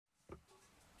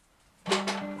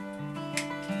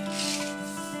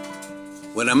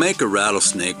When I make a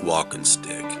rattlesnake walking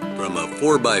stick from a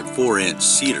 4x4 inch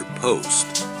cedar post,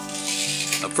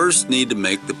 I first need to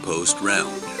make the post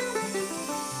round.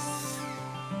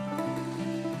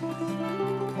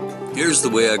 Here's the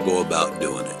way I go about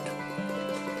doing it.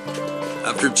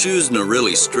 After choosing a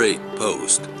really straight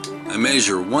post, I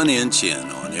measure 1 inch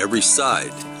in on every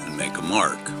side and make a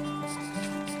mark.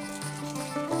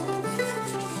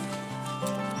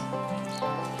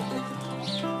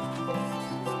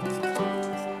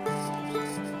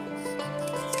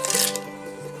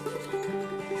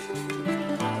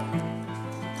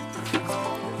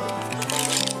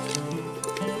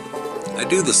 I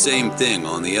do the same thing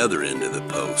on the other end of the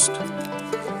post.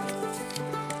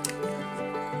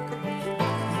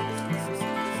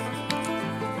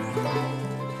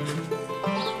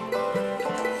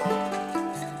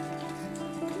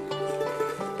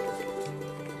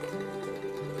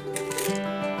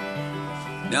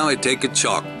 Now I take a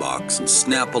chalk box and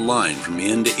snap a line from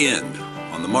end to end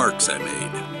on the marks I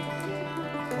made.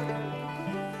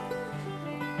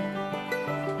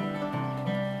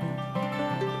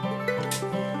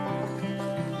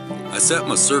 I set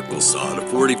my circle saw to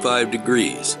 45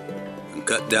 degrees and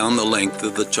cut down the length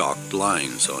of the chalked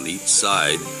lines on each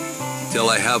side till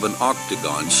I have an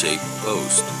octagon-shaped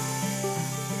post.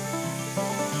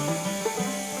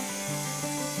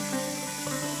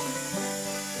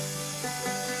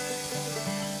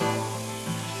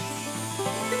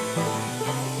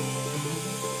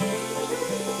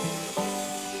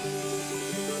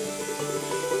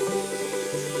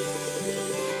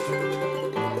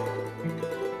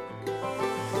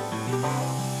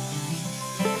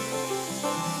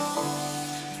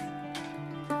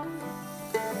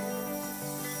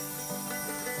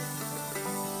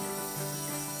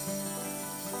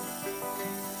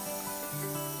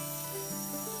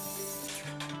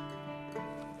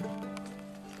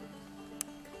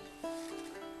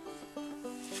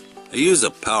 I use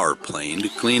a power plane to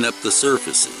clean up the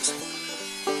surfaces.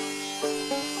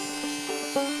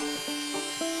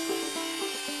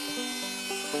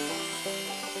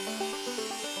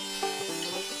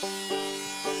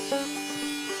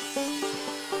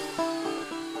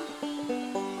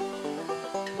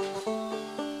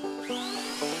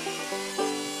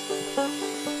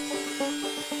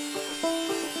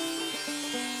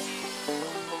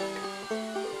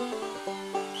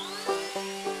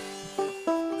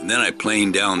 And then I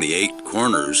plane down the 8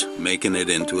 corners, making it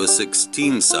into a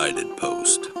 16-sided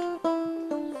post.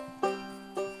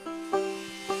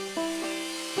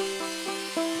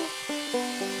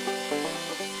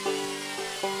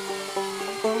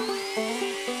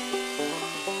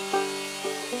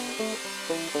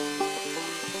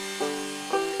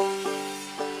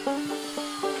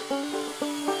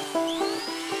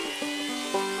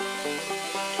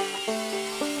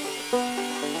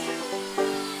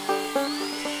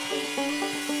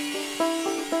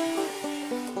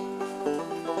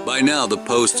 By now the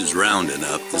post is round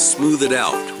enough to smooth it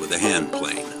out with a hand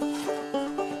plane.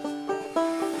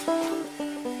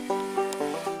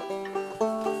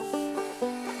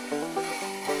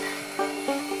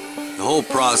 The whole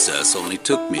process only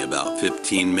took me about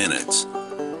 15 minutes,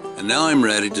 and now I'm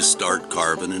ready to start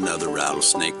carving another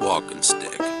rattlesnake walking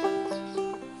stick.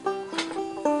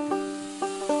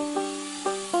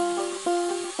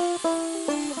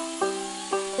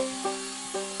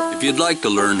 If you'd like to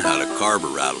learn how to carve a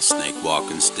rattlesnake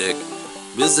walking stick,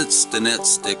 visit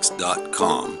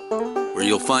StinnettSticks.com, where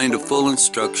you'll find a full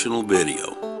instructional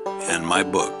video and my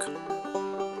book.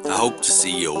 I hope to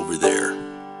see you over there.